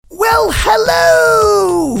Well,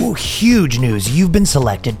 hello! Huge news. You've been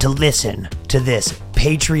selected to listen to this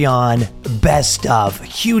Patreon best of.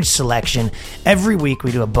 Huge selection. Every week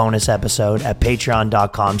we do a bonus episode at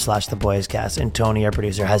patreon.com/theboyscast, and Tony, our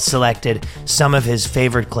producer, has selected some of his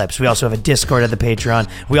favorite clips. We also have a Discord of the Patreon.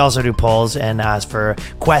 We also do polls and ask for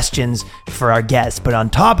questions for our guests. But on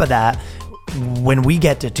top of that, when we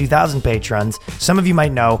get to 2,000 patrons, some of you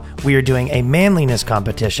might know we are doing a manliness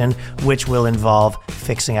competition, which will involve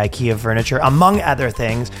fixing IKEA furniture, among other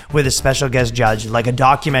things, with a special guest judge, like a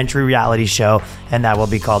documentary reality show, and that will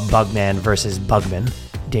be called Bugman versus Bugman,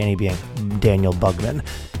 Danny being Daniel Bugman.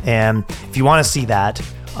 And if you want to see that,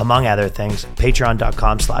 among other things,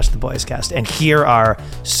 patreon.com/theboyscast. And here are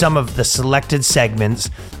some of the selected segments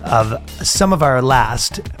of some of our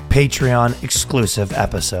last Patreon exclusive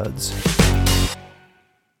episodes.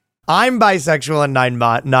 I'm bisexual and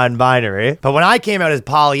non-binary, but when I came out as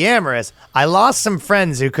polyamorous, I lost some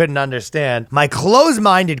friends who couldn't understand. My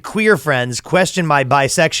closed-minded queer friends questioned my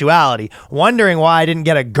bisexuality, wondering why I didn't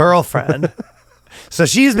get a girlfriend. So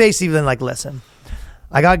she's basically been like, listen,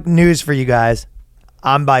 I got news for you guys.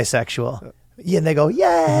 I'm bisexual. Yeah, and they go,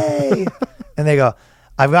 yay. And they go,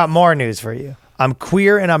 I've got more news for you. I'm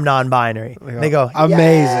queer and I'm non-binary. They go,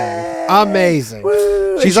 amazing. Yay. Amazing. Woo.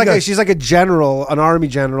 She's like a general, an army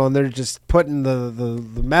general, and they're just putting the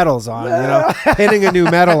medals on, hitting a new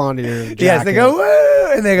medal onto your jacket. Yes, they go,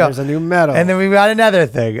 woo, and they go, there's a new medal. And then we've got another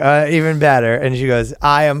thing, even better. And she goes,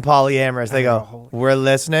 I am polyamorous. They go, we're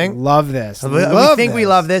listening. Love this. We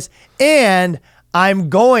love this. And I'm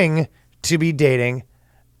going to be dating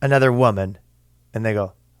another woman. And they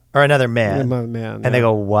go, or another man. And they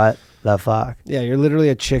go, what the fuck? Yeah, you're literally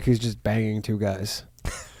a chick who's just banging two guys.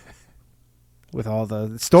 With all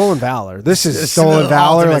the stolen valor. This is stolen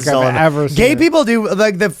valor like I've ever seen. Gay people do,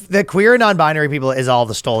 like the queer non-binary people is all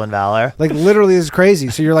the stolen valor. Like literally this is crazy.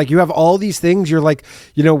 So you're like, you have all these things. You're like,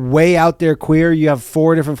 way out there queer. You have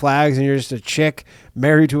 4 different flags and you're just a chick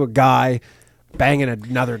married to a guy banging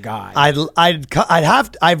another guy.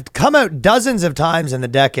 I've come out dozens of times in the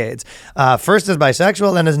decades. First as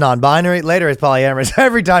bisexual, then as non-binary, later as polyamorous.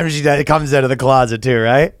 Every time she comes out of the closet too,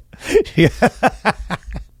 right?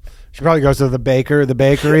 She probably goes to the bakery.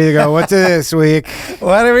 They go, what's this week?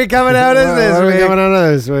 What are we coming out as this week? What are we coming out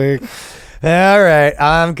of this week? All right,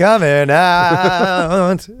 I'm coming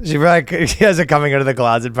out. She has a coming out of the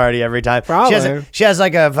closet party every time. Probably. She has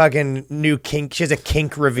like a fucking new kink. She has a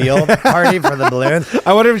kink reveal party for the balloon.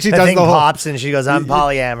 I wonder if she does the whole pops and she goes, I'm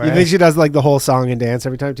polyamorous. You think she does like the whole song and dance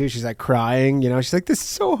every time too? She's like crying. She's like, this is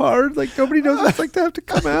so hard. Like nobody knows what it's like to have to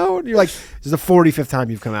come out. And you're like, this is the 45th time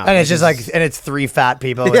you've come out. And it's just and it's 3 fat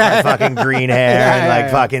people with like fucking green hair and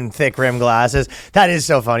fucking thick rim glasses. That is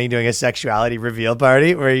so funny, doing a sexuality reveal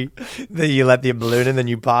party where you let the balloon and then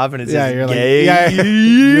you pop and it's you're gay. Like,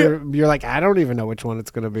 you're like, I don't even know which one it's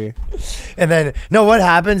gonna be. And then what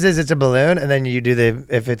happens is it's a balloon and then you do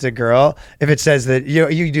if it's a girl, if it says that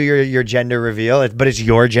you do your gender reveal, but it's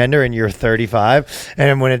your gender and you're 35,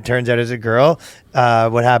 and when it turns out as a girl,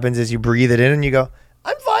 what happens is you breathe it in and you go,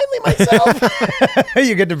 I'm finally myself.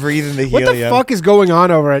 You get to breathe in the helium. What the fuck is going on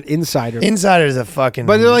over at Insider? Insider's a fucking...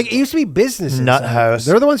 But they're like, it used to be business nut house.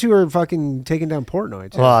 They're the ones who were fucking taking down Portnoy,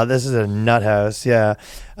 too. Well, this is a nut house, yeah.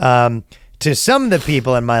 To some of the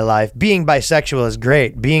people in my life, being bisexual is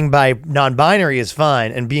great. Being non-binary is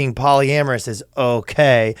fine. And being polyamorous is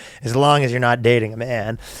okay, as long as you're not dating a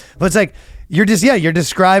man. But it's like, you're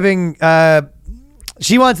describing...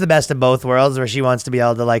 she wants the best of both worlds, where she wants to be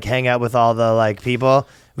able to like hang out with all the like people,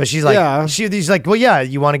 but she's like, she's like, well, yeah,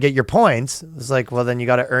 you want to get your points. It's like, well, then you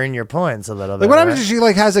got to earn your points a little bit. Like, what happens if she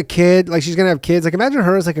like has a kid? Like, she's gonna have kids. Like, imagine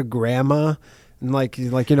her as like a grandma, and the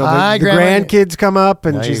grandkids come up,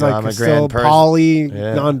 and she's like still poly,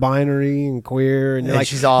 non-binary, and queer, and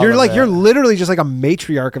you're literally just like a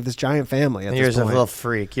matriarch of this giant family. At You're this point. a little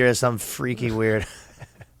freak. You're some freaky weird.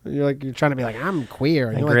 You're trying to be like, I'm queer.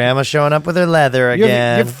 And grandma showing up with her leather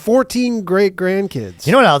again. You have 14 great grandkids.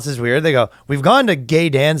 You know what else is weird? They go, we've gone to gay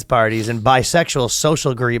dance parties and bisexual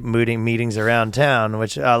social group meetings around town,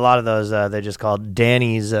 which a lot of those they just called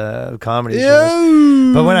Danny's comedy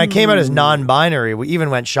shows. But when I came out as non-binary, we even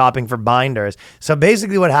went shopping for binders. So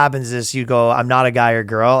basically what happens is you go, I'm not a guy or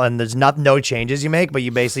girl, and there's no changes you make, but you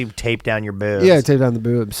basically tape down your boobs. Yeah, tape down the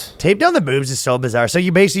boobs. Tape down the boobs is so bizarre. So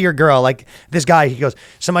you basically, your girl, like this guy, he goes,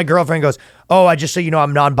 so my girlfriend goes, oh, I just so you know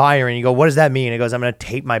I'm non-binary. And you go, what does that mean? He goes, I'm going to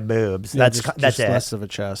tape my boobs. Yeah, that's just it. less of a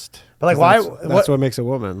chest. But like, why? That's what makes a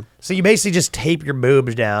woman. So you basically just tape your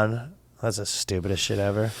boobs down. That's the stupidest shit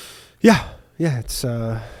ever. Yeah. It's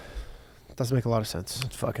doesn't make a lot of sense.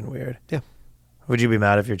 It's fucking weird. Yeah. Would you be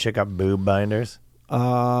mad if your chick got boob binders?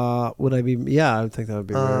 Would I be? Yeah, I would think that would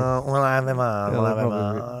be weird. We'll have him on. We'll have him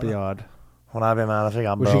on. Be odd. When I've been out, I think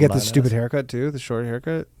I'm. Would you get the stupid haircut too? The short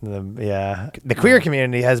haircut? The queer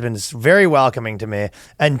community has been very welcoming to me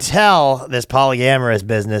until this polyamorous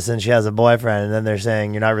business, and she has a boyfriend, and then they're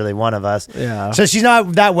saying you're not really one of us. Yeah. So she's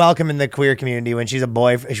not that welcome in the queer community when she's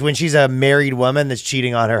a married woman that's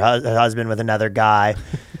cheating on her husband with another guy.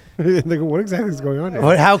 Like, what exactly is going on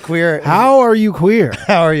here? How queer? How are you queer?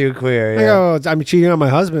 How are you queer? Yeah. I'm cheating on my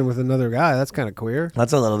husband with another guy. That's kind of queer.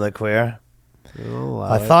 That's a little bit queer.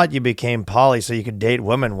 I thought you became poly so you could date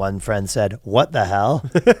women. One friend said, "What the hell?"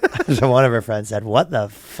 So one of her friends said, "What the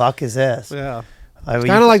fuck is this?" Yeah. It's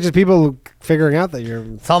kind of like just people figuring out that you're.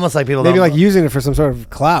 It's almost like people maybe like using it for some sort of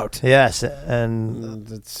clout. Yes, and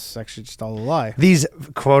it's actually just all a lie. These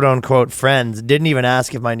quote unquote friends didn't even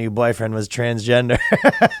ask if my new boyfriend was transgender.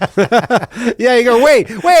 Yeah, you go, wait.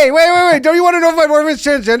 Don't you want to know if my boyfriend's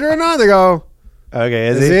transgender or not? They go, okay,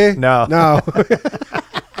 is he? No.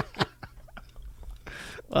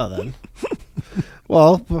 Well then.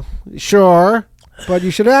 Well, sure, but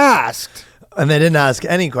you should have asked. And they didn't ask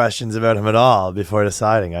any questions about him at all before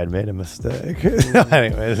deciding I'd made a mistake.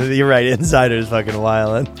 Anyways, you're right. Insider's fucking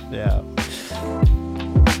wildin'. Yeah.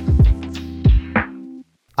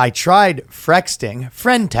 I tried frexting,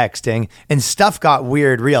 friend texting, and stuff got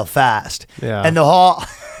weird real fast. Yeah. And the whole...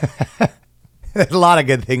 There's a lot of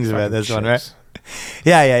good things about this one, right?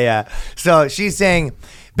 Yeah. So she's saying...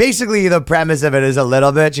 Basically, the premise of it is a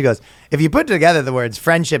little bit. She goes, if you put together the words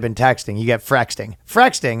friendship and texting, you get frexting.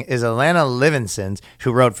 Frexting is Alana Livingston's,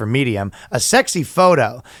 who wrote for Medium, a sexy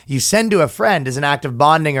photo you send to a friend as an act of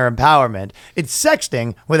bonding or empowerment. It's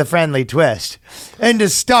sexting with a friendly twist. And to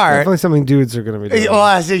start... Definitely something dudes are going to be doing.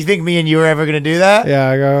 Well, so you think me and you are ever going to do that? Yeah,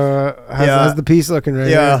 I go, how's the piece looking right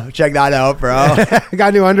here? Check that out, bro. I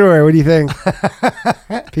got new underwear. What do you think?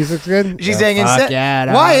 Piece looks good? She's saying,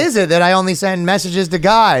 why is it that I only send messages to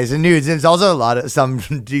guys and nudes? And it's also some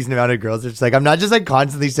decent amount of girls. It's like, I'm not just like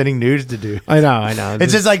constantly sending nudes to dudes. I know.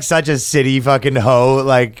 It's just like such a city fucking hoe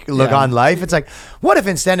like look on life. It's like, what if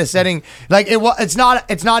instead of sending like it's not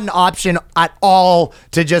an option at all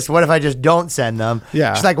to just what if I just don't send them?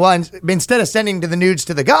 Yeah. She's like, well, instead of sending the nudes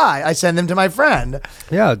to the guy, I send them to my friend.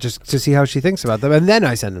 Yeah, just to see how she thinks about them, and then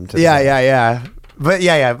I send them to. Yeah. But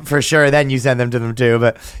yeah, for sure. Then you send them to them too.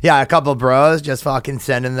 But yeah, a couple bros just fucking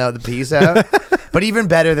sending the piece out. But even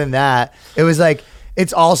better than that, it was like,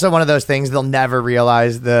 it's also one of those things they'll never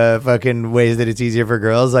realize the fucking ways that it's easier for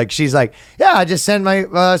girls. Like she's like, yeah, I just send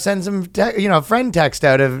some friend text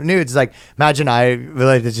out of nudes. Like imagine I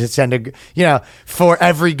really just send for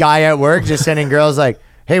every guy at work, just sending girls like,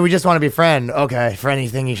 hey, we just want to be friend. Okay, for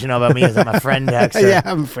anything you should know about me is I'm a friend texter. Yeah,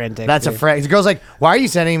 I'm a friend texter. That's a frex. The girl's like, why are you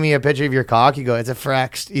sending me a picture of your cock? You go, it's a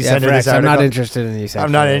frext. You send her this I'm not interested in you.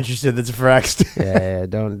 I'm not interested. It's a frext. Yeah.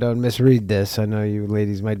 Don't misread this. I know you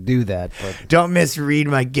ladies might do that, but don't misread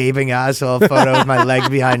my gaping asshole photo with my leg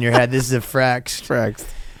behind your head. This is a frext. Frext.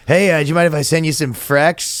 Hey, do you mind if I send you some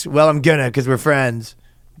frex? Well, I'm gonna, because we're friends.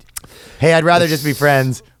 Hey, I'd rather just be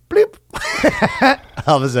friends. Bloop.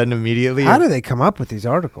 All of a sudden, immediately. How do they come up with these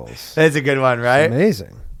articles? That's a good one, right? It's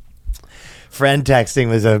amazing. Friend texting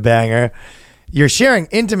was a banger. You're sharing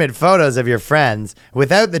intimate photos of your friends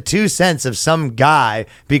without the 2 cents of some guy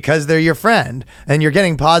because they're your friend, and you're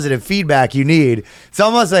getting positive feedback you need. It's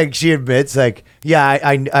almost like she admits, like,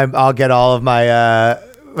 yeah, I'll get all of my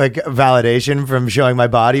like validation from showing my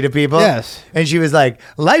body to people. Yes. And she was like,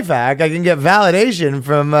 life hack, I can get validation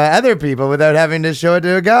from other people without having to show it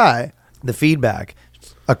to a guy. The feedback,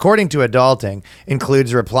 according to Adulting,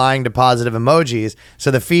 includes replying to positive emojis. So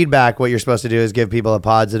the feedback, what you're supposed to do is give people a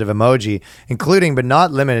positive emoji, including but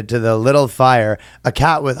not limited to the little fire, a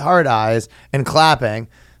cat with hard eyes, and clapping.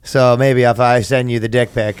 So maybe if I send you the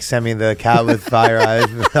dick pic, send me the cat with fire eyes,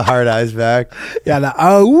 the hard eyes back. Yeah,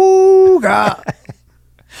 God.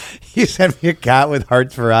 You send me a cat with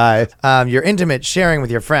hearts for eyes. You're intimate sharing with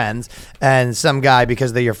your friends and some guy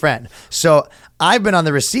because they're your friend. So I've been on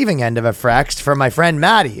the receiving end of a frext from my friend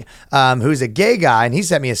Maddie, who's a gay guy, and he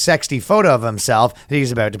sent me a sexy photo of himself that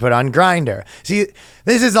he's about to put on Grindr. See,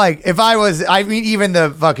 this is like, even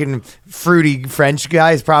the fucking fruity French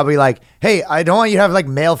guy is probably like, hey, I don't want you to have like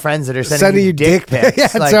male friends that are sending you dick pics. Yeah,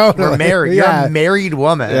 like, totally. We're married. Yeah. You're a married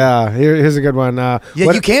woman. Yeah, here's a good one.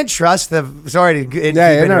 You can't trust sorry to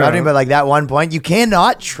interrupt me, but like that one point, you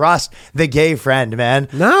cannot trust the gay friend, man.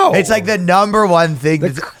 No. It's like the number one thing.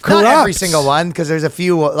 Not every single one, because there's a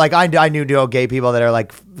few, like I knew gay people that are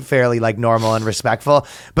like fairly like normal and respectful,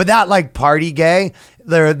 but that like party gay,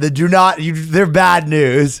 they're bad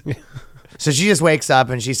news. So she just wakes up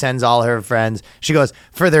and she sends all her friends. She goes,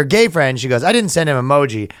 for their gay friends, she goes, I didn't send him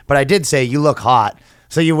emoji, but I did say, you look hot.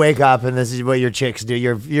 So you wake up and this is what your chicks do.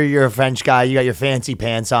 You're a French guy. You got your fancy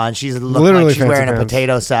pants on. She's looking like she's wearing a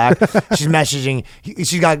potato sack. She's messaging.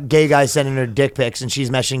 She's got gay guys sending her dick pics and she's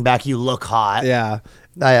messaging back, you look hot. Yeah.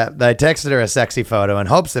 I texted her a sexy photo in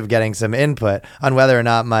hopes of getting some input on whether or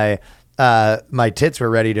not my tits were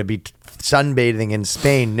ready to be sunbathing in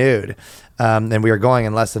Spain nude. And we were going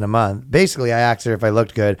in less than a month. Basically, I asked her if I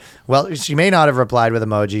looked good. Well, she may not have replied with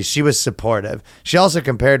emojis. She was supportive. She also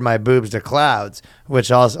compared my boobs to clouds, which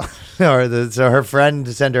also, so her friend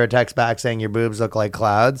sent her a text back saying your boobs look like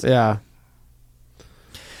clouds. Yeah.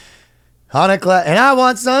 And I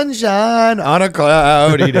want sunshine on a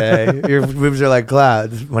cloudy day. Your boobs are like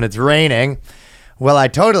clouds when it's raining. Well, I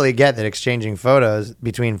totally get that exchanging photos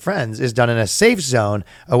between friends is done in a safe zone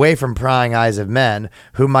away from prying eyes of men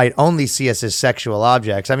who might only see us as sexual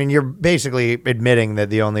objects. I mean, you're basically admitting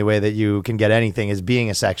that the only way that you can get anything is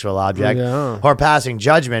being a sexual object or passing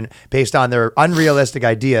judgment based on their unrealistic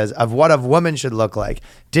ideas of what a woman should look like.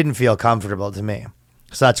 Didn't feel comfortable to me.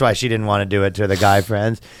 So that's why she didn't want to do it to the guy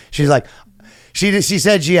friends. She's like, she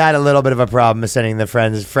said she had a little bit of a problem with sending the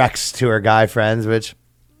friends frex to her guy friends, which...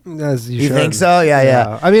 As you think so?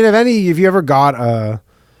 Yeah. I mean, if you ever got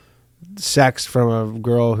sex from a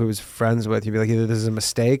girl who was friends with, you'd be like, either this is a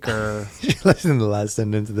mistake or... Listen to the last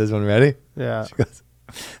sentence of this one. Ready? Yeah. She goes,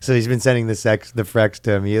 so he's been sending the frex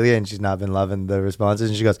to Amelia, and she's not been loving the responses.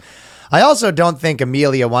 And she goes, I also don't think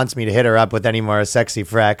Amelia wants me to hit her up with any more sexy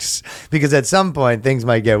frex because at some point things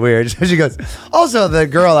might get weird. So she goes, also the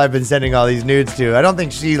girl I've been sending all these nudes to, I don't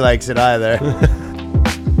think she likes it either.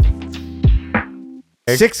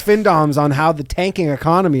 6 findoms on how the tanking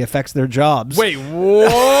economy affects their jobs. Wait,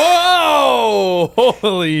 whoa!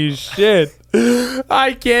 Holy shit.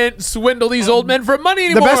 I can't swindle these old men for money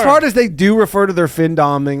anymore. The best part is they do refer to their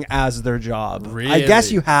findoming as their job. Really? I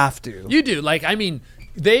guess you have to. You do. Like, I mean,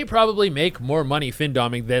 they probably make more money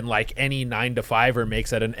findoming than like any 9-to-5er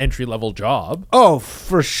makes at an entry-level job. Oh,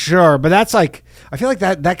 for sure. But that's like, I feel like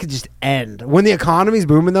that could just end. When the economy's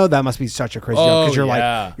booming, though, that must be such a crazy job because you're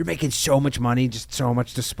like, you're making so much money, just so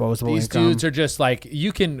much disposable income. These dudes are just like,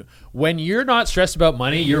 you can, when you're not stressed about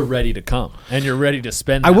money, you're ready to come and you're ready to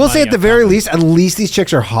spend. I will say at the very least, at least these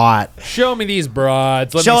chicks are hot. Show me these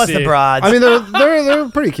broads. Show us the broads. I mean, they're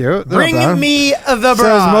pretty cute. They're Bring me the broads.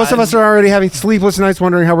 Says most of us are already having sleepless nights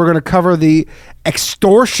wondering how we're going to cover the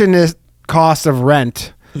extortionist cost of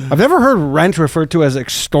rent. I've never heard rent referred to as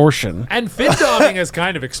extortion. And findoming is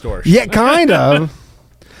kind of extortion. Yeah, kind of.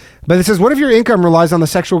 But it says, what if your income relies on the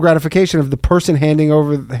sexual gratification of the person handing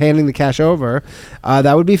the cash over?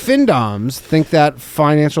 That would be findoms. Think that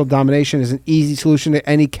financial domination is an easy solution to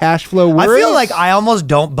any cash flow worries? I feel like I almost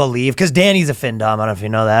don't believe, because Danny's a findom. I don't know if you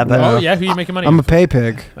know that. But oh, yeah? Who are you making money I'm a pay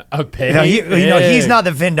pig. A pay pig? He's not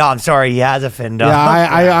the findom. Sorry, he has a findom.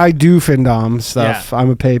 Yeah, I do findom stuff. Yeah.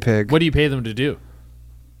 I'm a pay pig. What do you pay them to do?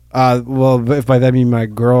 Well, if by that you mean my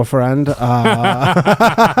girlfriend,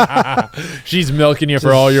 she's milking you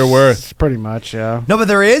for all you're worth. Pretty much, yeah. No, but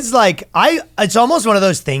there is it's almost one of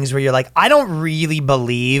those things where you're like, I don't really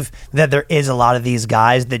believe that there is a lot of these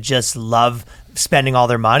guys that just love spending all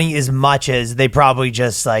their money as much as they probably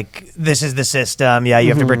just like, this is the system. Yeah, you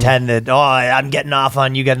have to pretend that, I'm getting off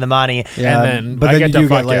on you getting the money. Yeah, and then but then you do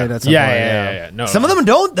get laid at some point. Yeah. No, some of them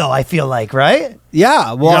don't, though, I feel like, right?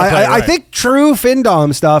 Yeah, well, I think true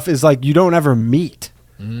findom stuff is like you don't ever meet.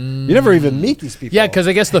 You never even meet these people. Yeah, because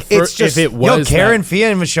I guess the first, if it was... Karen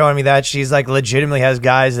Fian was showing me that. She's like legitimately has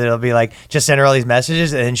guys that'll be like, just send her all these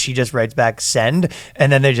messages, and then she just writes back, send,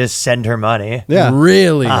 and then they just send her money. Yeah.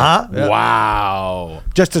 Really? Uh-huh. Yeah. Wow.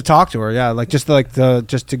 Just to talk to her, yeah. Like, just to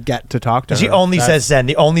get to talk to her. She only says send.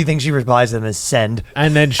 The only thing she replies to them is send.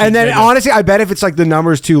 And then honestly, I bet if it's like the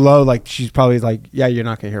number's too low, like she's probably like, yeah, you're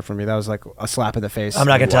not going to hear from me. That was like a slap in the face. I'm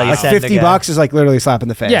not going to tell you like send $50 is like literally a slap in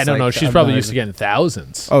the face. Yeah, no, like, she's probably used to getting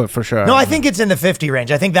thousands. Oh, for sure. No, I think it's in the 50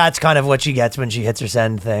 range. I think that's kind of what she gets when she hits her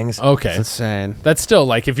send things. Okay. That's insane. That's still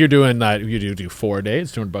like, if you're doing that, you do 4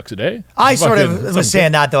 days, $200 a day. I sort of was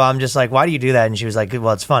saying that, though. I'm just like, why do you do that? And she was like,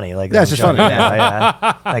 well, it's funny. Like, yeah, it's just funny.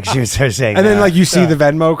 Yeah. Like she was saying and then like you see the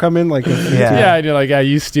Venmo come in. Like, yeah, and you're like,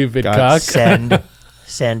 you stupid cock. Send.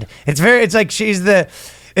 It's like she's the...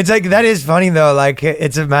 It's like, that is funny though. Like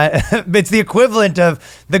it's the equivalent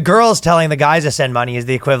of the girls telling the guys to send money is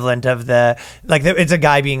the equivalent of it's a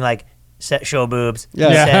guy being like, show boobs,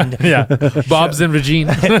 send. Yeah. Bob's and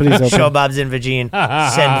Vagine. Show Bob's and Vagine,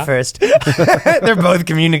 send first. They're both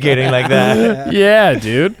communicating like that. Yeah,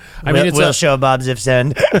 dude. I mean, we'll show Bob's if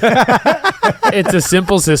send. It's a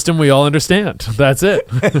simple system we all understand. That's it.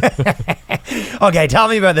 Okay, tell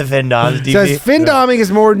me about the findoms. DP. Says findoming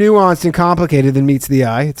is more nuanced and complicated than meets the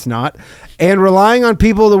eye. It's not. And relying on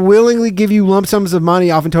people to willingly give you lump sums of money,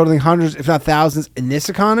 often totaling hundreds, if not thousands, in this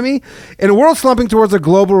economy. In a world slumping towards a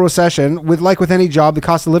global recession, with any job, the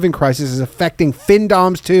cost of living crisis is affecting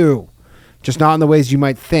findoms too. Just not in the ways you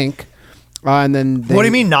might think. And then what do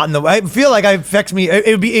you mean not in the way? I feel like it affects me. It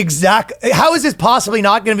would be exact. How is this possibly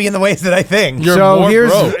not going to be in the ways that I think?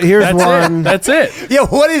 Here's That's one. That's it. Yeah,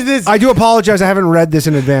 what is this? I do apologize. I haven't read this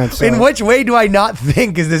in advance. So. In which way do I not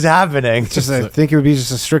think is this happening? I think it would be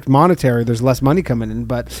just a strict monetary. There's less money coming in.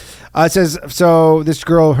 But it says, so this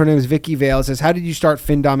girl, her name is Vicky Vale, it says, how did you start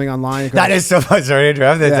findoming online? That is so funny. Sorry to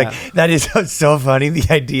interrupt. That is so funny.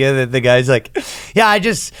 The idea that the guy's like, yeah, I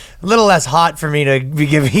just, a little less hot for me to be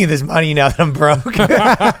giving you this money now that I'm broke.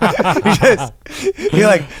 You're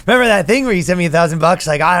like, remember that thing where you sent me $1,000?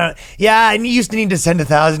 Like, I used to need to send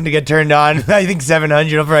 1,000 to get turned on. I think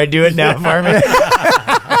 700 will probably do it now for me.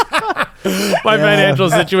 My financial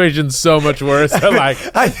situation's so much worse.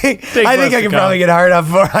 I think I can probably get hard up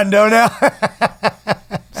for Hundo now.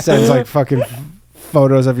 Sounds like fucking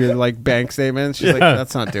photos of your like bank statements. She's like,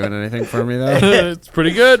 that's not doing anything for me though. It's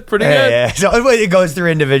pretty good. Pretty good. Yeah. So it goes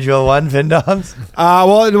through individual findoms.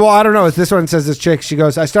 Well, I don't know. This one says this chick. She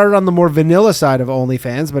goes, I started on the more vanilla side of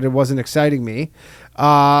OnlyFans, but it wasn't exciting me.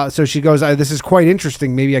 So she goes, this is quite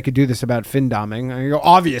interesting. Maybe I could do this about findoming. And you go,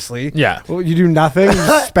 obviously. Yeah. Well, you do nothing. You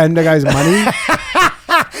just spend a guy's money.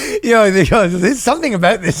 They go, there's something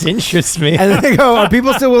about this interests me. And they go, are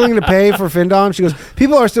people still willing to pay for findom? She goes,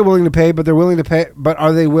 people are still willing to pay, but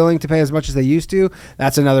are they willing to pay as much as they used to?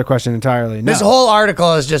 That's another question entirely. No. This whole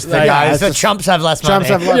article is just the guys. The chumps have less money.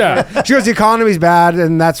 Yeah. She goes, the economy's bad,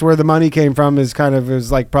 and that's where the money came from.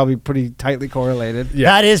 Is like probably pretty tightly correlated. Yeah.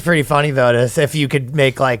 That is pretty funny though. If you could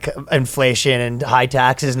make like inflation and high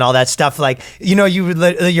taxes and all that stuff, like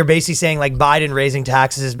you're basically saying like Biden raising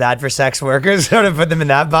taxes is bad for sex workers, sort of put them in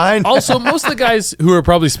that bind. Also, most of the guys who are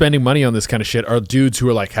probably spending money on this kind of shit are dudes who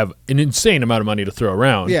are like have an insane amount of money to throw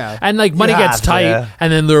around. Yeah. And like money gets tight,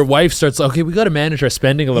 and then their wife starts, okay, we got to manage our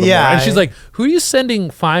spending a little more. And she's like, who are you sending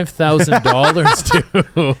 $5,000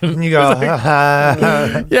 to? And you go,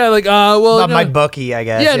 well, not my bookie, I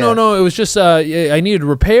guess. Yeah, no, it was just I needed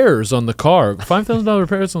repairs on the car. $5,000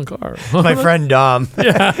 repairs on the car. My friend Dom.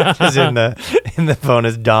 Is in the phone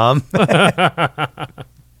as Dom.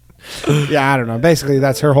 Yeah, I don't know. Basically,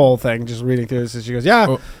 that's her whole thing. Just reading through this, she goes,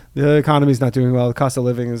 the economy's not doing well. The cost of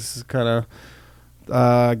living is kind of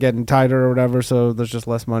getting tighter or whatever, so there's just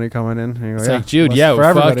less money coming in. And you go, like, dude, for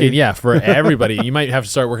everybody. For everybody. You might have to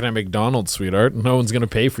start working at McDonald's, sweetheart. No one's going to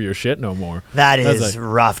pay for your shit no more. That is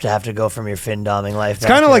rough to have to go from your findoming life. It's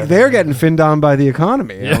kind of like they're getting findomed by the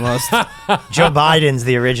economy, almost. Joe Biden's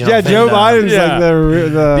the original Joe Biden's like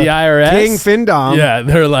the IRS? king findom. Yeah,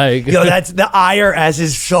 they're like... that's the IRS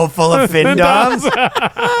is so full of findoms.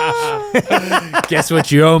 Guess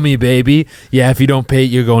what you owe me, baby? Yeah, if you don't pay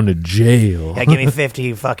it, you're going to jail. Yeah, give me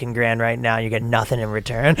 50 fucking grand right now. You get nothing in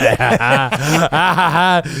return. You owe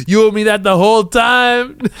me that the whole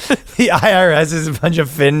time. The IRS is a bunch of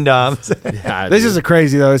findoms. This is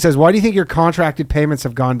crazy though. It says, why do you think your contracted payments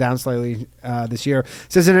have gone down slightly this year?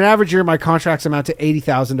 It says, in an average year, my contracts amount to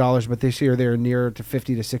 $80,000, but this year they're nearer to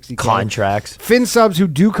 50 to 60. Contracts. Fin subs who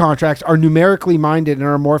do contracts are numerically minded and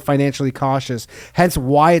are more financially cautious. Hence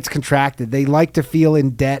why it's contracted. They like to feel in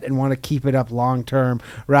debt and want to keep it up long term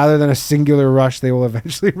rather than a singular rush they will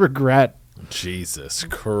eventually regret. Jesus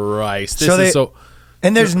Christ.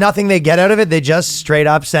 And there's nothing they get out of it. They just straight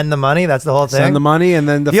up send the money. That's the whole thing. Send the money, and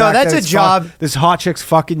then the fact that's that a job. This hot chick's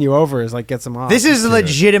fucking you over is like gets them off. This is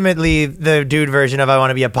legitimately the dude version of I want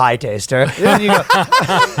to be a pie taster. And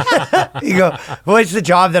you go, what's the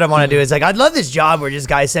job that I want to do? It's like, I'd love this job where just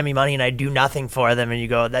guys send me money and I do nothing for them. And you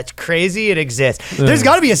go, that's crazy. It exists. There's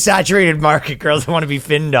got to be a saturated market, girls that want to be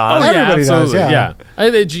findomed. Everybody does. Yeah.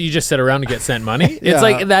 You just sit around and get sent money. It's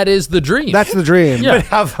like that is the dream. That's the dream. Yeah.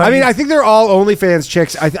 I mean, I think they're all OnlyFans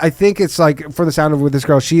chicks. I think it's like, for the sound of with this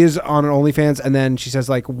girl, she is on an OnlyFans, and then she says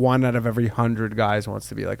like 1 out of every 100 guys wants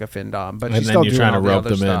to be like a findom, but she's still doing trying to rope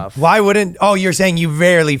them stuff. in. Why wouldn't? Oh, you're saying you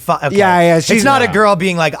rarely? Okay. Yeah. She's not a girl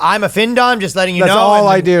being like, I'm a findom, just letting you know. That's all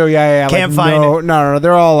I do. Yeah. Can't like, find it. No.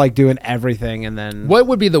 They're all like doing everything, and then what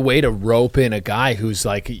would be the way to rope in a guy who's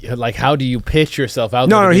like how do you pitch yourself out?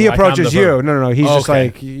 No, he approaches you. No. He's just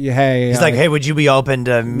like, hey. He's like, hey, would you be open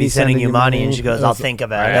to me sending you money? And she goes, I'll think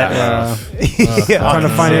about it. I'm trying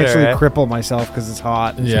to financially cripple myself because it's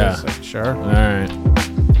hot. And yeah. Like, sure. All right.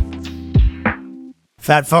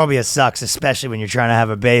 Fat phobia sucks, especially when you're trying to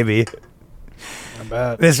have a baby.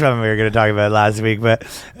 bet. This one we were going to talk about last week, but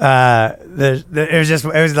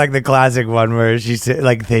it was like the classic one where she's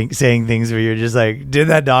like saying things where you're just like, did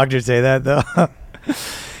that doctor say that though?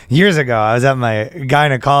 Years ago, I was at my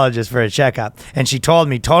gynecologist for a checkup, and she told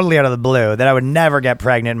me totally out of the blue that I would never get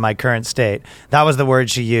pregnant in my current state. That was the word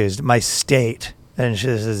she used, my state. And this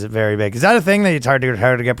is very big. Is that a thing that it's hard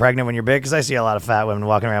to get pregnant when you're big? Because I see a lot of fat women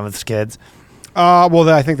walking around with kids. Well,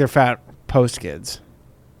 I think they're fat post-kids.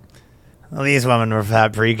 Well, these women were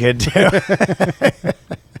fat pre-kid, too.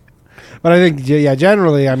 But I think, yeah,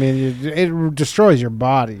 generally, I mean, it destroys your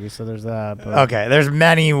body, so there's that. But. Okay, there's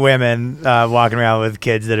many women walking around with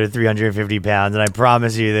kids that are 350 pounds, and I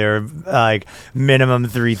promise you they're like minimum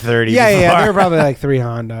 330. Yeah, they're probably like 3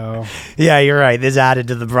 hondo. Yeah, you're right. This added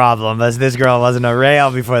to the problem, as this girl wasn't a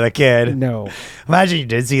rail before the kid. No. Imagine you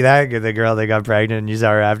did see that, the girl that got pregnant, and you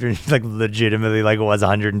saw her after, and she's like legitimately like was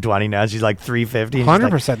 120 now. She's like 350.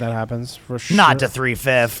 100% like, that happens, for sure. Not to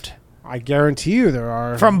 350. I guarantee you there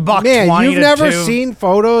are. From buck 20 to you've never seen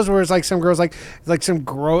photos where it's like some girls like some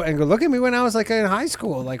grow and go, look at me when I was like in high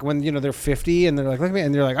school, like when they're 50 and they're like, look at me,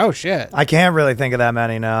 and they're like, oh shit. I can't really think of that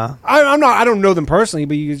many now. I don't know them personally,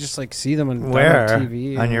 but you just like see them on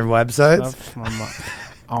TV on your websites,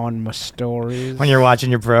 on my stories, when you're watching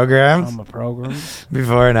your programs, on my programs,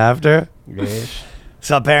 before and after. Yes.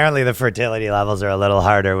 So apparently the fertility levels are a little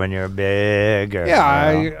harder when you're bigger.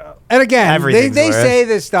 Yeah, and again, they say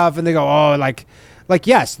this stuff and they go, oh, like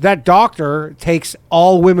yes, that doctor takes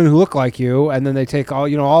all women who look like you, and then they take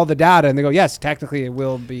all the data and they go, yes, technically it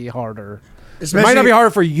will be harder. It might not be harder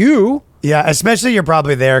for you. Yeah, especially you're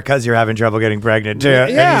probably there because you're having trouble getting pregnant too. Yeah,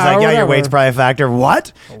 and he's like, your weight's probably a factor.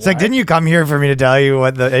 What? It's like, didn't you come here for me to tell you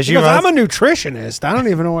what the issue was? I'm a nutritionist. I don't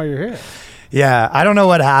even know why you're here. Yeah, I don't know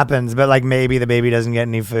what happens, but like maybe the baby doesn't get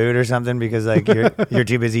any food or something because like you're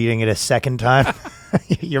too busy eating it a second time.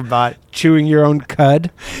 Your body chewing your own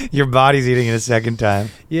cud. Your body's eating it a second time.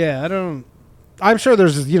 Yeah, I'm sure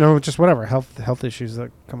there's just whatever health issues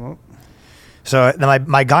that come up. So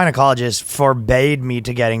my gynecologist forbade me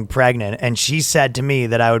to getting pregnant, and she said to me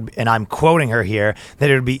that I would, and I'm quoting her here, that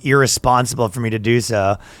it would be irresponsible for me to do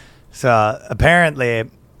so. So apparently.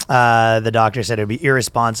 The doctor said it would be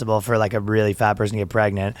irresponsible for like a really fat person to get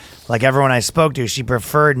pregnant. Like everyone I spoke to, she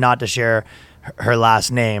preferred not to share her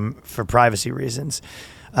last name for privacy reasons.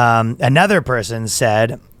 Another person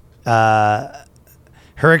said her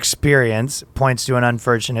experience points to an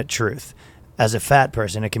unfortunate truth. As a fat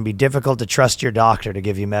person, it can be difficult to trust your doctor to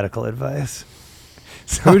give you medical advice.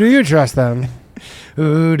 So, who do you trust then?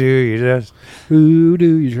 Who do you trust? Who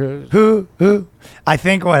do you trust? Who? I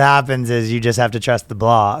think what happens is you just have to trust the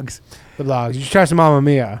blogs. The blogs. You trust Mamma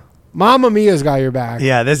Mia. Mamma Mia's got your back.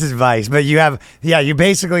 Yeah, this is Vice. But you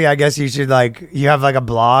basically, I guess you should you have like a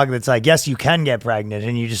blog that's like, yes, you can get pregnant,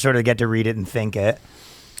 and you just sort of get to read it and think it.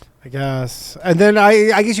 I guess. And then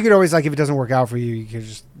I guess you could always, like, if it doesn't work out for you, you could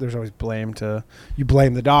just, there's always blame the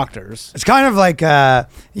doctors. It's kind of like,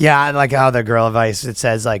 like how the girl advice, it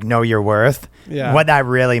says, like, know your worth. Yeah. What that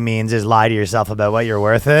really means is lie to yourself about what your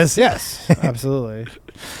worth is. Yes, absolutely.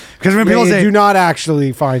 Because when people say, do not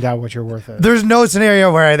actually find out what your worth is. There's no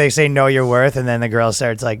scenario where they say know your worth, and then the girl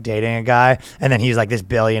starts like dating a guy, and then he's like this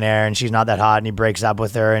billionaire, and she's not that hot, and he breaks up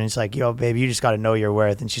with her, and it's like, yo, baby, you just got to know your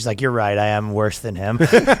worth, and she's like, you're right, I am worse than him.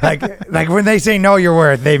 like when they say know your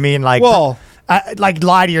worth, they mean like, well, like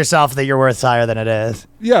lie to yourself that your worth's higher than it is.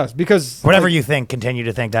 Yes, because whatever you think, continue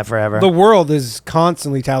to think that forever. The world is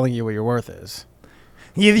constantly telling you what your worth is.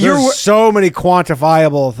 There's so many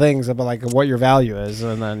quantifiable things about like what your value is,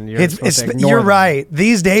 and then you're right.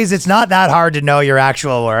 These days, it's not that hard to know your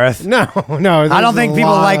actual worth. No. I don't think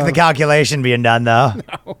people like the calculation being done, though.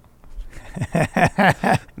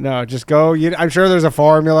 No, just go. I'm sure there's a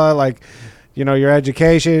formula, like your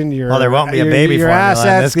education. There won't be a baby your formula assets,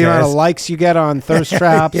 in this the case. amount of likes you get on thirst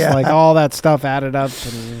traps, like all that stuff added up.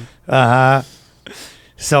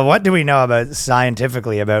 So what do we know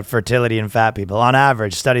scientifically about fertility in fat people? On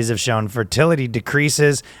average, studies have shown fertility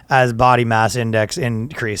decreases as body mass index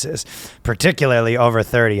increases, particularly over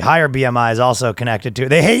 30. Higher BMI is also connected to.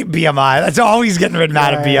 They hate BMI. That's always getting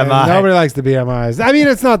mad at BMI. Nobody likes the BMIs. I mean,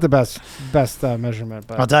 it's not the best measurement.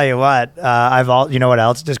 But I'll tell you what. You know what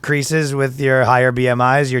else decreases with your higher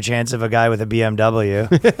BMIs? Your chance of a guy with a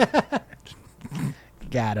BMW.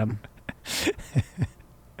 Got him.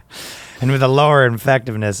 And with a lower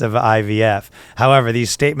effectiveness of IVF. However,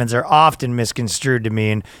 these statements are often misconstrued to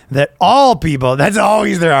mean that all people, that's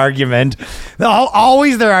always their argument.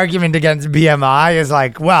 Always their argument against BMI is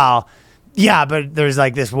like, well, Yeah, but there's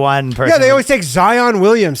like this one person. Yeah, they always take Zion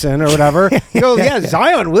Williamson or whatever. You go,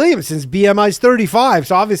 Zion Williamson's BMI's 35,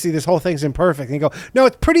 so obviously this whole thing's imperfect. And you go, no,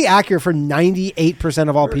 it's pretty accurate for 98%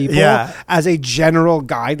 of all people as a general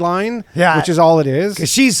guideline, which is all it is. Because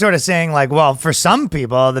she's sort of saying like, well, for some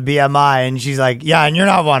people, the BMI, and she's like, yeah, and you're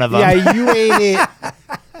not one of them. Yeah, you ain't it.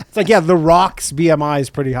 It's like, The Rock's BMI is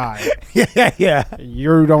pretty high. Yeah.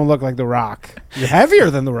 You don't look like The Rock. You're heavier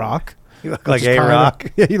than The Rock. You look like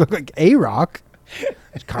A-Rock. Yeah, you look like A-Rock.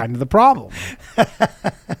 It's kind of the problem.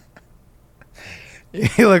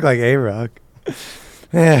 You look like A-Rock.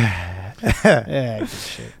 Yeah,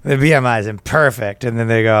 shit. The BMI is imperfect. And then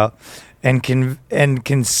they go, and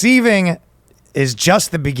conceiving is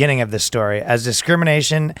just the beginning of the story, as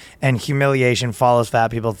discrimination and humiliation follows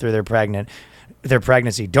fat people through their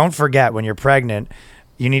pregnancy. Don't forget, when you're pregnant,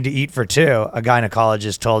 you need to eat for two, a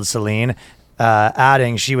gynecologist told Celine.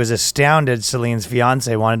 Adding, she was astounded Celine's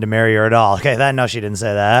fiance wanted to marry her at all. Okay, no, she didn't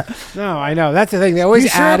say that. No, I know. That's the thing. They always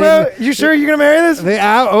you sure you're going to marry this? They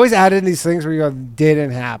always add in these things where you go,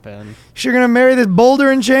 didn't happen. You're going to marry this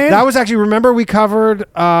boulder and chain? That was actually, remember we covered...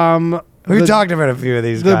 we talked about a few of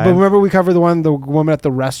these guys. But remember we covered the woman at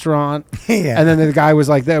the restaurant? Yeah. And then the guy was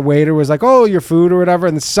like, the waiter was like, oh, your food or whatever.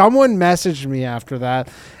 And someone messaged me after that.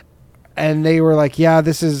 And they were like, yeah,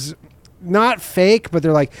 this is... not fake, but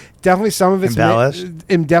they're like definitely some of it's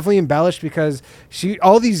definitely embellished because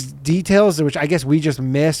all these details, which I guess we just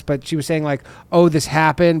missed, but she was saying like, oh, this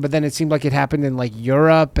happened, but then it seemed like it happened in like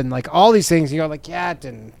Europe and like all these things. You go like, yeah, it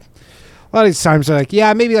didn't. A lot of these times they're like,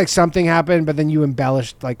 yeah, maybe like something happened, but then you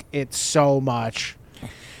embellished like it so much.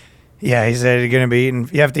 Yeah, he said you're gonna be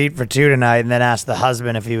eating. You have to eat for two tonight, and then asked the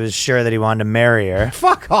husband if he was sure that he wanted to marry her.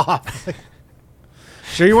 Fuck off.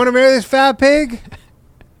 Sure you want to marry this fat pig?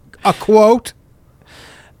 A quote.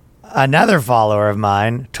 Another follower of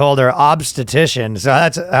mine told her obstetrician, so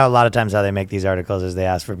that's a lot of times how they make these articles is they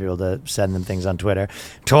ask for people to send them things on Twitter,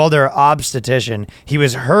 told her obstetrician he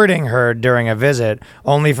was hurting her during a visit,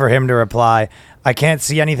 only for him to reply, I can't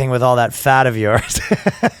see anything with all that fat of yours.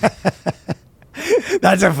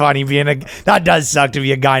 That's a funny that does suck to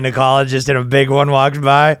be a gynecologist and a big one walks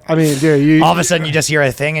by. I mean, dude, all of a sudden you just hear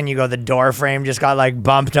a thing and you go, the door frame just got like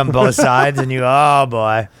bumped on both sides and you go, oh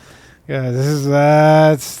boy. Yeah,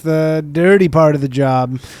 that's the dirty part of the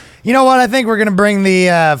job. You know what? I think we're going to bring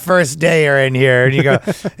the first dayer in here. And you go,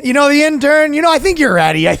 the intern, I think you're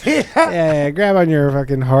ready. Yeah, grab on your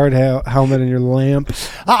fucking hard helmet and your lamp.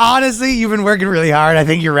 Honestly, you've been working really hard. I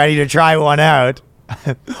think you're ready to try one out.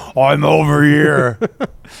 I'm over here.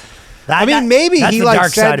 Maybe that's he the like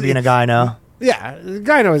dark side of being a gyno. Yeah,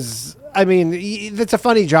 gyno is, it's a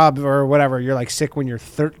funny job or whatever. You're like sick when you're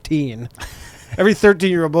 13. Every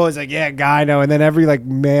 13-year-old boy is like, yeah, gyno. And then every like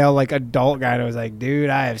male, like adult gyno is like, dude,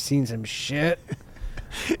 I have seen some shit.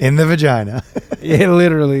 In the vagina. Yeah,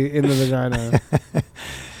 literally in the vagina.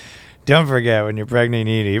 Don't forget, when you're pregnant, you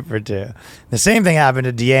need to eat for two. The same thing happened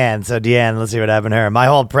to Deanne. So Deanne, let's see what happened to her. My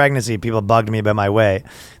whole pregnancy, people bugged me about my weight.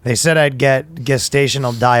 They said I'd get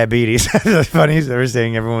gestational diabetes. It's funny. They were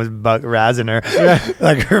saying everyone was razzing her. Yeah.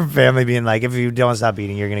 Like her family being like, if you don't stop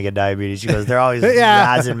eating, you're going to get diabetes. She goes, they're always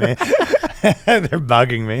razzing me. They're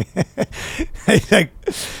bugging me.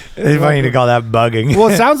 It's funny to call that bugging. Well,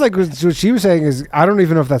 it sounds like what she was saying is, I don't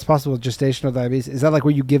even know if that's possible, gestational diabetes. Is that like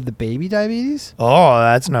where you give the baby diabetes? Oh,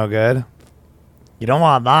 that's no good. You don't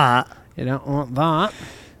want that. You don't want that.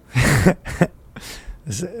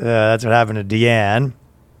 That's what happened to Deanne.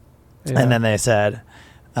 Yeah. And then they said,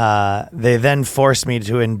 they then forced me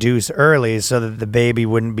to induce early so that the baby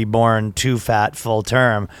wouldn't be born too fat full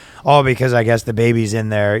term. Oh, because I guess the baby's in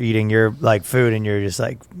there eating your like food and you're just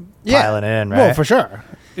like piling it in, right? Well, for sure.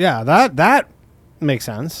 Yeah, that makes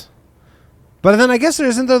sense. But then I guess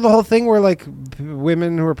isn't there the whole thing where like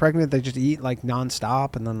women who are pregnant, they just eat like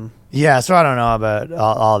nonstop and then... Yeah, so I don't know about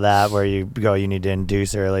all that where you go, you need to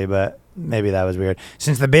induce early, but maybe that was weird.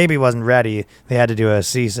 Since the baby wasn't ready, they had to do a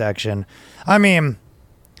C-section. And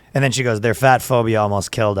then she goes, their fat phobia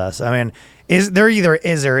almost killed us. There either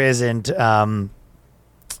is or isn't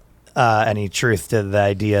any truth to the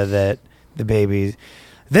idea that the baby...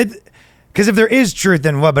 Because if there is truth,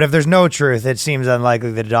 then what? But if there's no truth, it seems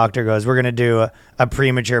unlikely that a doctor goes, we're going to do a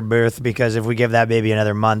premature birth because if we give that baby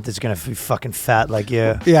another month, it's going to be fucking fat like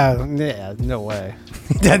you. Yeah, no way.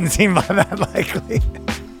 It doesn't seem that likely.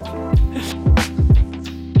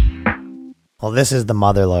 Well, this is the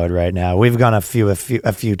mother load right now. We've gone a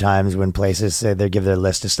few times when places say they give their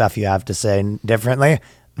list of stuff you have to say differently.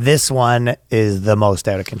 This one is the most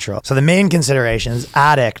out of control. So the main considerations,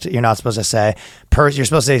 addict, you're not supposed to say. You're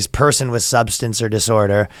supposed to say person with substance or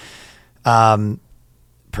disorder.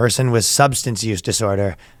 Person with substance use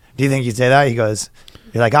disorder. Do you think you'd say that? He goes,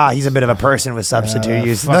 you're like, he's a bit of a person with substitute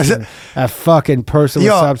use. A fucking person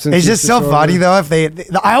with substance use. It's just so funny though.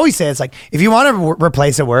 I always say it's like, if you want to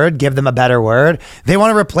replace a word, give them a better word. They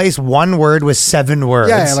want to replace one word with 7 words.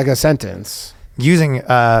 Yeah, like a sentence. Using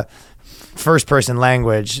first person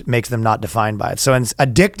language makes them not defined by it. So in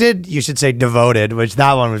addicted, you should say devoted, which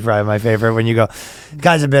that one was probably my favorite. When you go,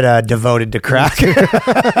 guy's a bit devoted to crack.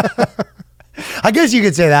 I guess you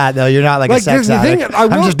could say that though. You're not like a sex addict.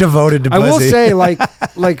 I'm just devoted to pussy. I will say like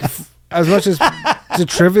as much as to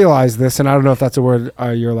trivialize this, and I don't know if that's a word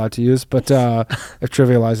you're allowed to use, but if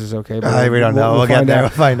trivialize is okay. But we don't know. We'll get there. We'll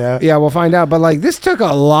find out. Yeah, we'll find out. But like, this took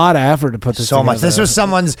a lot of effort to put this together. Much. This was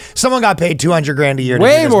someone got paid $200,000 a year.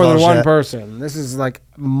 Way more than one person. This is like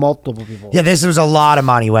multiple people. Yeah, this was a lot of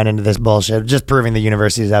money went into this bullshit. Just proving the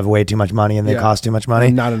universities have way too much money and they cost too much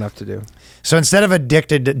money. Not enough to do. So instead of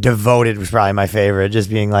addicted, devoted was probably my favorite. Just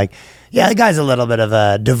being like, yeah, the guy's a little bit of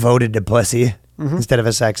a devoted to pussy. Instead of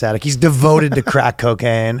a sex addict. He's devoted to crack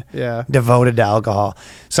cocaine. Yeah. Devoted to alcohol.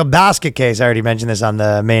 So basket case, I already mentioned this on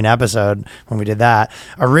the main episode when we did that,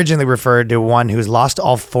 originally referred to one who's lost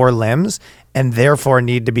all 4 limbs and therefore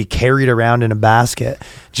need to be carried around in a basket.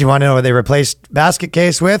 Do you want to know what they replaced basket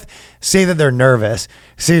case with? Say that they're nervous.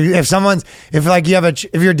 See, if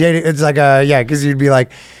you're dating, it's like because you'd be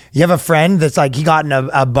like, you have a friend that's like, he got in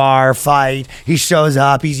a bar fight. He shows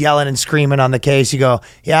up. He's yelling and screaming on the case. You go,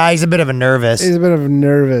 yeah, he's a bit of a nervous. He's a bit of a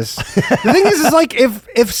nervous. The thing is like,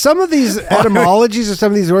 if some of these etymologies or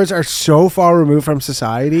some of these words are so far removed from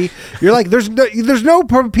society, you're like, there's no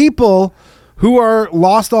people who are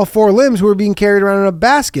lost all 4 limbs who are being carried around in a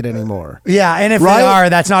basket anymore. Yeah, and if they are,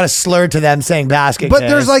 that's not a slur to them saying basket. But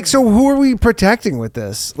there's like, so who are we protecting with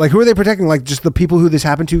this? Like, who are they protecting? Like, just the people who this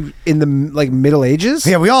happened to in the like Middle Ages?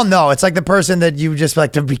 Yeah, we all know. It's like the person that you just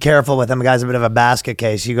like to be careful with them. The guy's a bit of a basket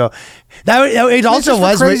case. You go, it also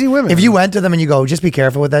was crazy women. If you went to them and you go, just be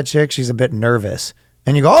careful with that chick. She's a bit nervous.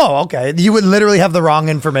 And you go, oh, okay. You would literally have the wrong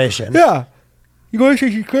information. Yeah. You're going to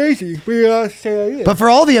say she's crazy. But for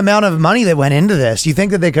all the amount of money that went into this, you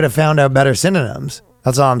think that they could have found out better synonyms.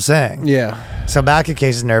 That's all I'm saying. Yeah. So basket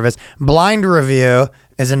case is nervous. Blind review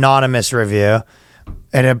is anonymous review.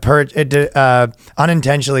 And it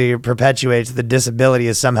unintentionally perpetuates the disability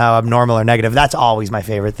is somehow abnormal or negative. That's always my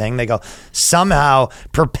favorite thing. They go, somehow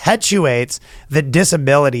perpetuates that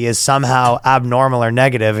disability is somehow abnormal or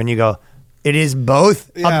negative. And you go, it is both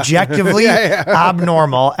objectively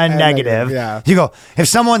abnormal and negative. Yeah. You go, if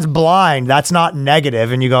someone's blind, that's not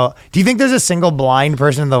negative. And you go, do you think there's a single blind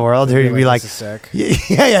person in the world who'd be like, sick.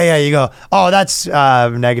 Yeah. You go, oh, that's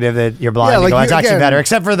negative that you're blind. Yeah, you like go, that's actually better,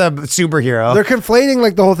 except for the superhero. They're conflating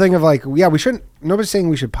like the whole thing of like, we shouldn't, nobody's saying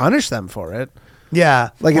we should punish them for it. Yeah.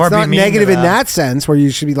 Like, it's not negative in that sense where you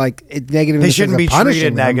should be like, it's negative in the shouldn't sense be of punishing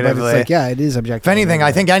treated them, negatively. but it's like, yeah, it is objective. If anything,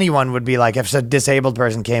 I think anyone would be like, if a disabled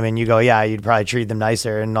person came in, you go, yeah, you'd probably treat them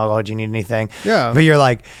nicer and oh, do you need anything? Yeah. But you're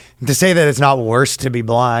like, to say that it's not worse to be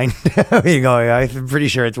blind, you go, I'm pretty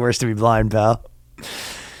sure it's worse to be blind, pal.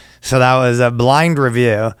 So that was a blind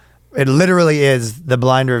review. It literally is, the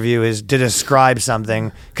blind review is to describe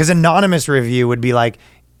something, because anonymous review would be like,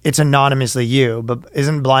 it's anonymously you, but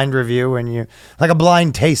isn't blind review when you, like a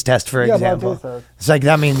blind taste test, for example? It's like,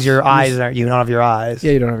 that means your eyes aren't, you don't have your eyes.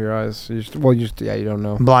 Yeah, you don't have your eyes. You don't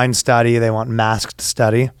know. Blind study, they want masked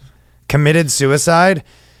study. Committed suicide.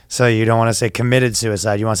 So you don't want to say committed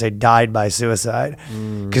suicide. You want to say died by suicide.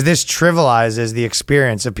 Because this trivializes the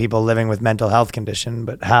experience of people living with mental health condition.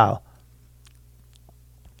 But how?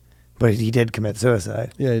 But he did commit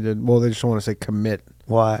suicide. Yeah, he did. Well, they just don't want to say commit.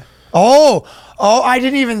 Why? Oh, I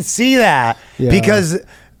didn't even see that. Yeah. Because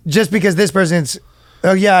this person's,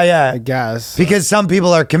 I guess. Because some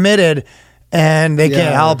people are committed and they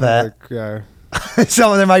can't help it. Yeah.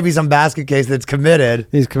 There might be some basket case that's committed.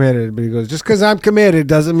 He's committed, but he goes, just because I'm committed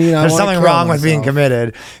doesn't mean there's something wrong with being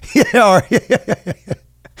committed.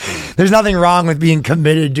 There's nothing wrong with being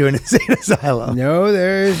committed to an insane asylum. No,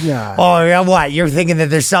 there is not. Oh, yeah, what? You're thinking that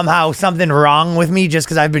there's somehow something wrong with me just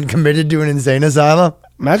because I've been committed to an insane asylum?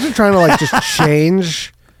 Imagine trying to like just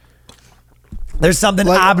change. There's something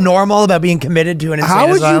abnormal about being committed to an insane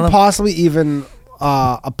asylum. How would you possibly even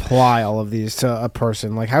apply all of these to a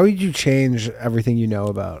person? Like, how would you change everything you know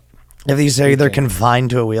about? If you say they're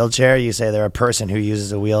confined to a wheelchair, you say they're a person who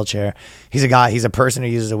uses a wheelchair. He's a person who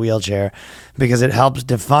uses a wheelchair, because it helps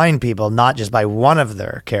define people not just by one of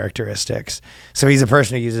their characteristics. So he's a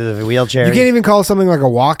person who uses a wheelchair. You can't even call something like a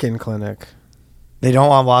walk-in clinic. They don't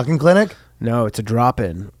want walk-in clinic? No, it's a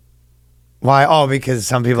drop-in. Why? Oh, because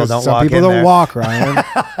some people don't walk in there. Some people don't walk, Ryan.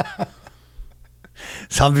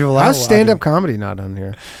 Some people don't. How's stand-up comedy not on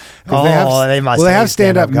here? They must. They have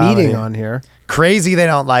stand-up meeting on here. Crazy they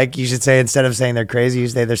don't like. You should say, instead of saying they're crazy, you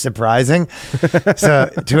say they're surprising. So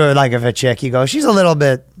if a chick, you go, she's a little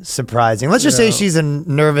bit surprising. Let's just say she's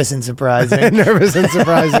nervous and surprising. Nervous and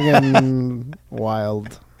surprising and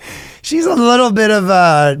wild. She's a little bit of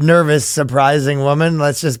a nervous, surprising woman.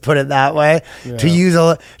 Let's just put it that way. Yeah. To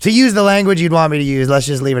use the language you'd want me to use, let's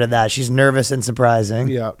just leave it at that. She's nervous and surprising.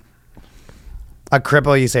 Yeah. A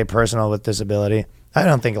cripple, you say personal with disability. I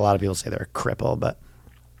don't think a lot of people say they're a cripple, but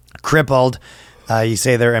crippled, you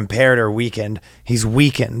say they're impaired or weakened. He's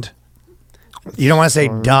weakened. You don't want to say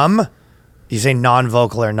dumb. You say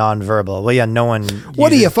non-vocal or non-verbal. Well, yeah, no one.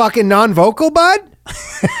 What are you, fucking non-vocal, bud?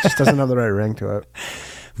 Just doesn't have the right ring to it.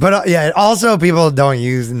 But also people don't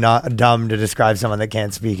use not dumb to describe someone that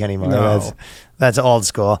can't speak anymore. No. That's old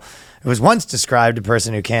school. It was once described a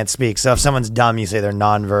person who can't speak. So if someone's dumb, you say they're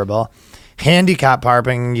non-verbal. Handicap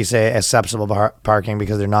parking, you say accessible parking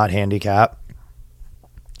because they're not handicapped.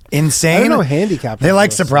 Insane. I don't know handicap. They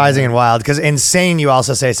like surprising and wild, because insane you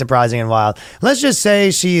also say surprising and wild. Let's just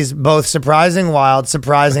say she's both surprising wild,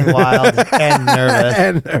 and nervous.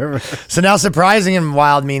 And nervous. So now surprising and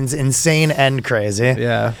wild means insane and crazy.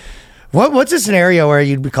 Yeah. What's a scenario where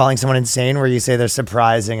you'd be calling someone insane where you say they're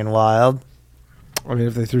surprising and wild? I mean,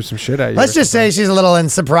 if they threw some shit at you. Let's just say she's a little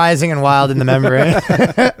surprising and wild in the membrane.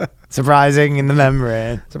 Surprising in the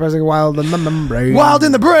membrane. Surprising wild in the membrane. Wild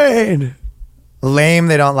in the brain. Lame,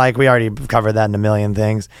 they don't like. We already covered that in a million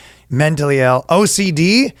things. Mentally ill.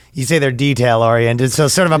 OCD, you say they're detail oriented. So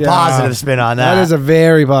sort of a positive spin on that. That is a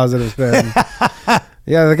very positive spin.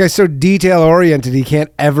 Yeah, the guy's so detail oriented he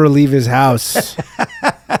can't ever leave his house.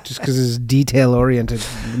 Just because of his detail oriented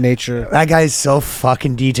nature. That guy's so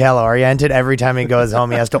fucking detail oriented. Every time he goes home,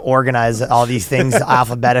 he has to organize all these things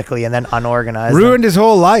alphabetically and then unorganize Ruined his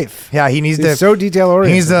whole life. Yeah, he's so detail oriented.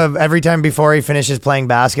 He needs to, every time before he finishes playing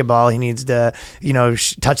basketball, he needs to,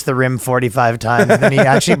 touch the rim 45 times. And then he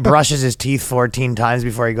actually brushes his teeth 14 times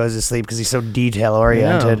before he goes to sleep because he's so detail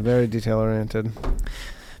oriented. Yeah, very detail oriented.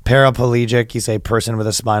 Paraplegic, you say person with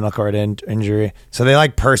a spinal cord injury. So they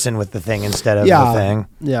like person with the thing instead of the thing.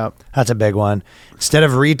 Yeah. That's a big one. Instead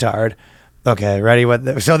of retard. Okay, ready?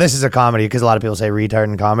 So this is a comedy because a lot of people say retard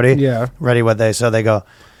in comedy. Yeah. Ready so they go,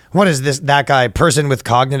 what is this, that guy, person with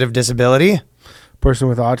cognitive disability? Person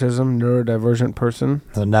with autism, neurodivergent person.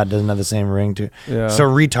 So that doesn't have the same ring to it. Yeah. So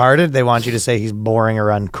retarded, they want you to say he's boring or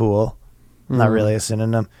uncool. Not really a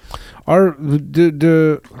synonym. I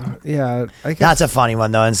guess. That's a funny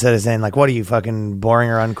one though. Instead of saying like, "What are you, fucking boring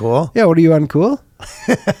or uncool?" Yeah, what are you, uncool?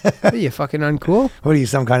 What are you, fucking uncool? What are you,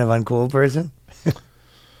 some kind of uncool person?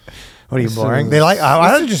 What are you, boring? They like.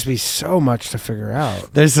 That would just be so much to figure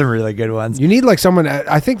out. There's some really good ones. You need like someone.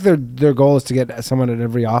 I think their goal is to get someone at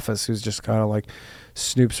every office who's just kind of like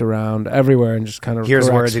snoops around everywhere and just kind of hears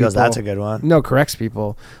words. People. He goes, "That's a good one." No, corrects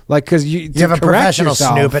people. Like because you have a professional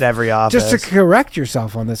snoop at every office. Just to correct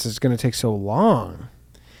yourself on this is going to take so long.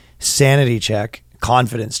 Sanity check,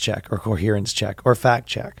 confidence check, or coherence check, or fact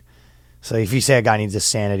check. So if you say a guy needs a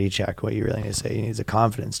sanity check, what you really need to say, he needs a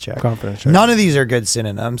confidence check. Confidence check. None of these are good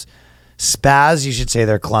synonyms. Spaz, you should say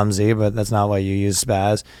they're clumsy, but that's not why you use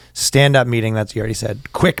spaz. Stand-up meeting, that's you already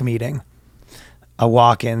said. Quick meeting. A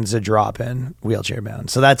walk-in's a drop-in, wheelchair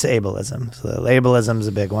bound. So that's ableism. So ableism's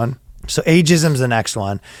a big one. So ageism's the next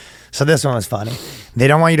one. So this one was funny. They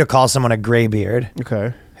don't want you to call someone a graybeard.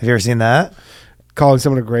 Okay. Have you ever seen that? Calling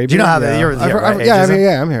someone a graybeard? Do you know how that?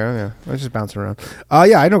 I'm here. I was just bouncing around.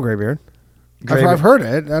 Yeah, I know graybeard. I've heard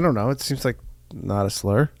it. I don't know. It seems like not a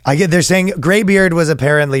slur. They're saying graybeard was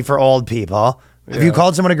apparently for old people. Have you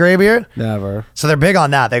called someone a graybeard? Never. So they're big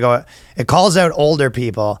on that. They go, it calls out older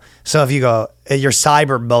people. So if you go, you're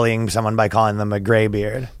cyberbullying someone by calling them a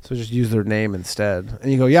graybeard. So just use their name instead.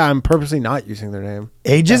 And you go, yeah, I'm purposely not using their name.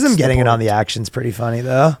 Ageism getting it on the action's pretty funny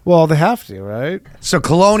though. Well, they have to, right? So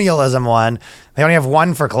colonialism one, they only have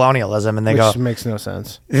one for colonialism and Which makes no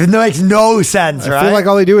sense. It makes no sense, right? I feel like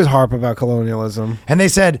all they do is harp about colonialism. And they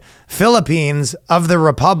said Philippines of the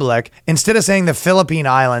Republic. Instead of saying the Philippine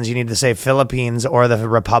Islands, you need to say Philippines or the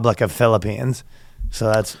Republic of Philippines. So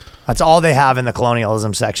that's all they have in the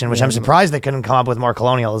colonialism section, which I'm surprised they couldn't come up with more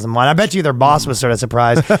colonialism one. I bet you their boss was sort of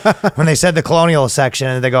surprised when they said the colonial section,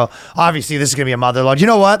 and they go, obviously this is going to be a motherlode. You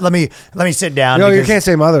know what? Let me sit down. No, you can't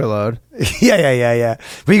say motherlode. Yeah.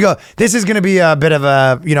 But you go, this is going to be a bit of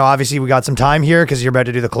a, obviously we got some time here because you're about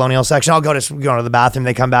to do the colonial section. I'll go to the bathroom.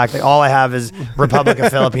 They come back. All I have is Republic of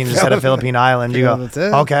Philippines instead of Philippine Island. You go, that's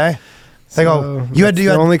it. Okay. They go, you had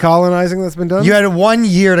only colonizing that's been done? You had 1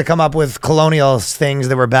 year to come up with colonial things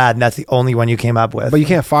that were bad, and that's the only one you came up with. But you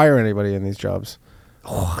can't fire anybody in these jobs.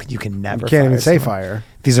 Oh, you can never. You can't even say fire.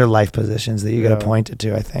 These are life positions that you got to point it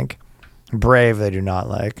to, I think. Brave, they do not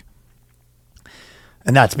like.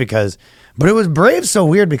 And that's because, but it was Brave's so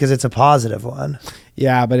weird because it's a positive one.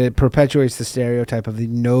 Yeah, but it perpetuates the stereotype of the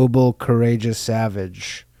noble, courageous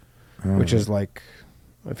savage, which is like,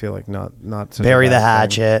 I feel like not such Bury the thing.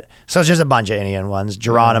 hatchet. So it's just a bunch of Indian ones.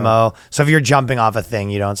 Geronimo. So if you're jumping off a thing,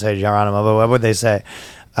 you don't say Geronimo, but what would they say?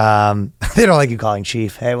 They don't like you calling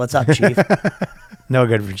Chief. Hey, what's up, Chief? No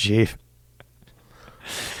good for Chief.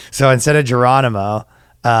 So instead of Geronimo,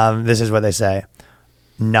 this is what they say.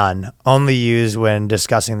 None. Only used when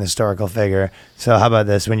discussing the historical figure. So how about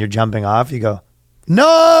this? When you're jumping off, you go,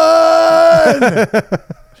 none!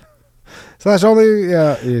 So that's only,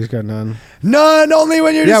 you just got none. None, only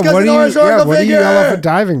when you're discussing the historical figure. What do you yell off a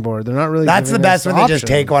diving board? They're not really. That's the best when they just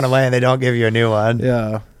take one away and they don't give you a new one.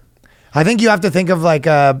 Yeah. I think you have to think of like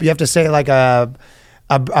you have to say like a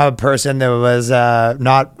person that was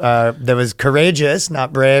that was courageous,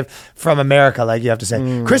 not brave, from America. Like you have to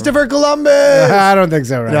say Christopher Columbus. I don't think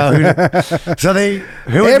so. Right? No, so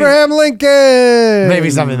Abraham Lincoln. Maybe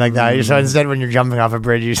something like that. So instead, when you're jumping off a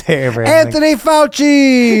bridge, you say Abraham Anthony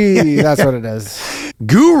Fauci. That's what it is.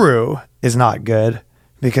 Guru is not good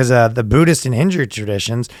because the Buddhist and Hindu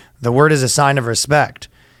traditions, the word is a sign of respect.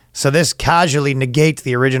 So this casually negates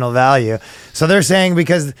the original value. So they're saying,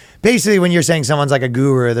 because basically when you're saying someone's like a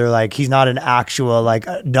guru, they're like, he's not an actual like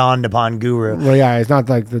dawned upon guru. Well, yeah, it's not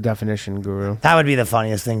like the definition guru. That would be the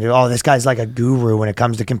funniest thing to, oh, this guy's like a guru when it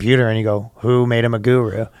comes to computer. And you go, who made him a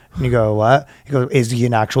guru? And you go, what? You go, is he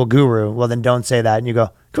an actual guru? Well, then don't say that. And you go,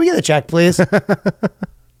 can we get a check, please?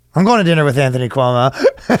 I'm going to dinner with Anthony Cuomo.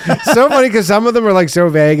 So funny because some of them are like so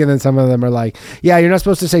vague, and then some of them are like, yeah, you're not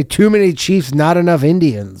supposed to say too many chiefs, not enough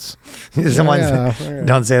Indians.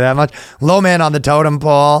 Don't say that much. Low man on the totem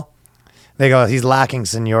pole. They go, he's lacking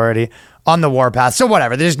seniority on the warpath. So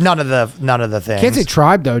whatever. There's none of the things. Can't say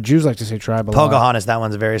tribe though. Jews like to say tribe a lot. Pocahontas, that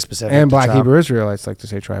one's very specific. And Black Hebrew Israelites like to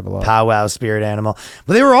say tribe a lot. Powwow, spirit animal.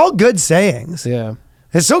 But they were all good sayings. Yeah.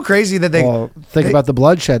 It's so crazy that they think about the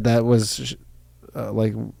bloodshed that was.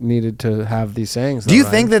 Like needed to have these sayings. Do you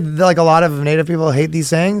think that like a lot of Native people hate these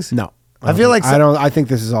sayings? No, I feel like I don't. I think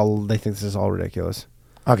this is all. They think this is all ridiculous.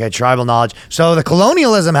 Okay, tribal knowledge. So the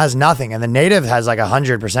colonialism has nothing, and the Native has like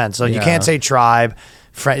 100%. So you can't say tribe,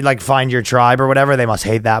 like find your tribe or whatever. They must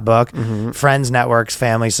hate that book. Friends, networks,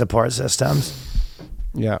 family support systems.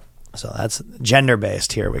 Yeah. So that's gender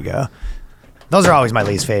based. Here we go. Those are always my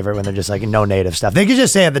least favorite when they're just like no Native stuff. They could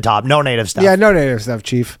just say at the top, no Native stuff. Yeah, no Native stuff,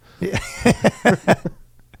 Chief.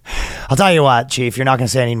 I'll tell you what, Chief, you're not going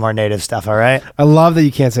to say any more Native stuff, all right? I love that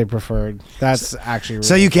you can't say preferred. That's actually really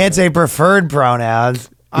so you can't say preferred pronouns.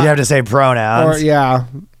 You have to say pronouns. Or yeah.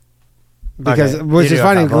 Because which is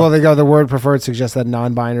funny. Well, they go, the word preferred suggests that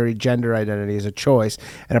non-binary gender identity is a choice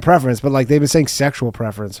and a preference, but like they've been saying sexual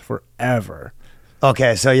preference forever.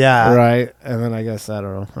 Okay, so yeah. Right. And then I guess, I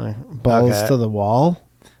don't know. Balls to the wall.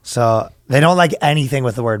 So they don't like anything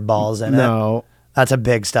with the word balls in it. No. That's a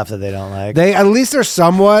big stuff that they don't like. They at least they're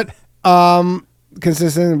somewhat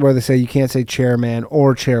consistent where they say you can't say chairman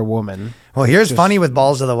or chairwoman. Well, here's funny with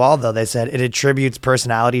balls to the wall though. They said it attributes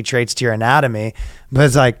personality traits to your anatomy, but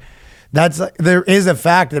it's like that's like, there is a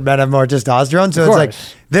fact that men have more testosterone, so it's like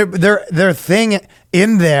their thing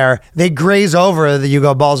in there. They graze over that you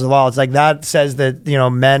go balls to the wall. It's like that says that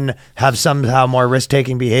men have somehow more risk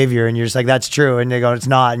taking behavior, and you're just like that's true, and they go it's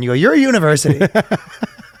not, and you go you're a university.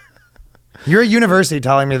 You're a university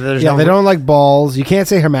telling me that there's they don't like balls. You can't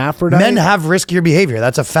say hermaphrodite. Men have riskier behavior.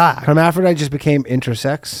 That's a fact. Hermaphrodite just became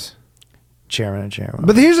intersex. Chairman and chairman.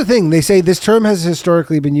 But here's the thing. They say this term has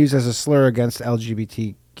historically been used as a slur against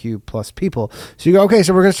LGBTQ plus people. So you go, okay,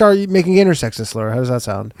 so we're going to start making intersex a slur. How does that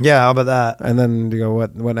sound? Yeah, how about that? And then you go,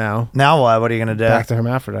 what now? Now what? What are you going to do? Back to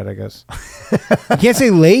hermaphrodite, I guess. You can't say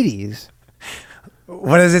ladies.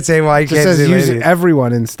 What does it say? Why you can't say ladies? It says use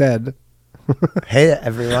everyone instead. Hey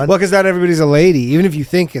everyone. Well, because not everybody's a lady, even if you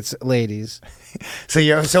think it's ladies. So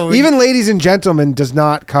even ladies and gentlemen does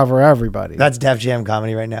not cover everybody. That's Def Jam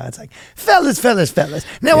comedy right now. It's like fellas.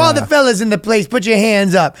 Now all the fellas in the place, put your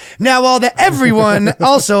hands up. Now everyone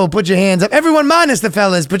also put your hands up. Everyone minus the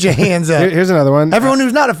fellas, put your hands up. Here's another one. Everyone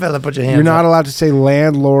who's not a fella, put your hands up. You're not allowed to say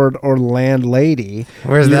landlord or landlady.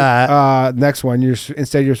 Where's that? Next one. You're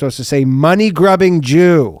supposed to say money grubbing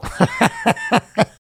Jew.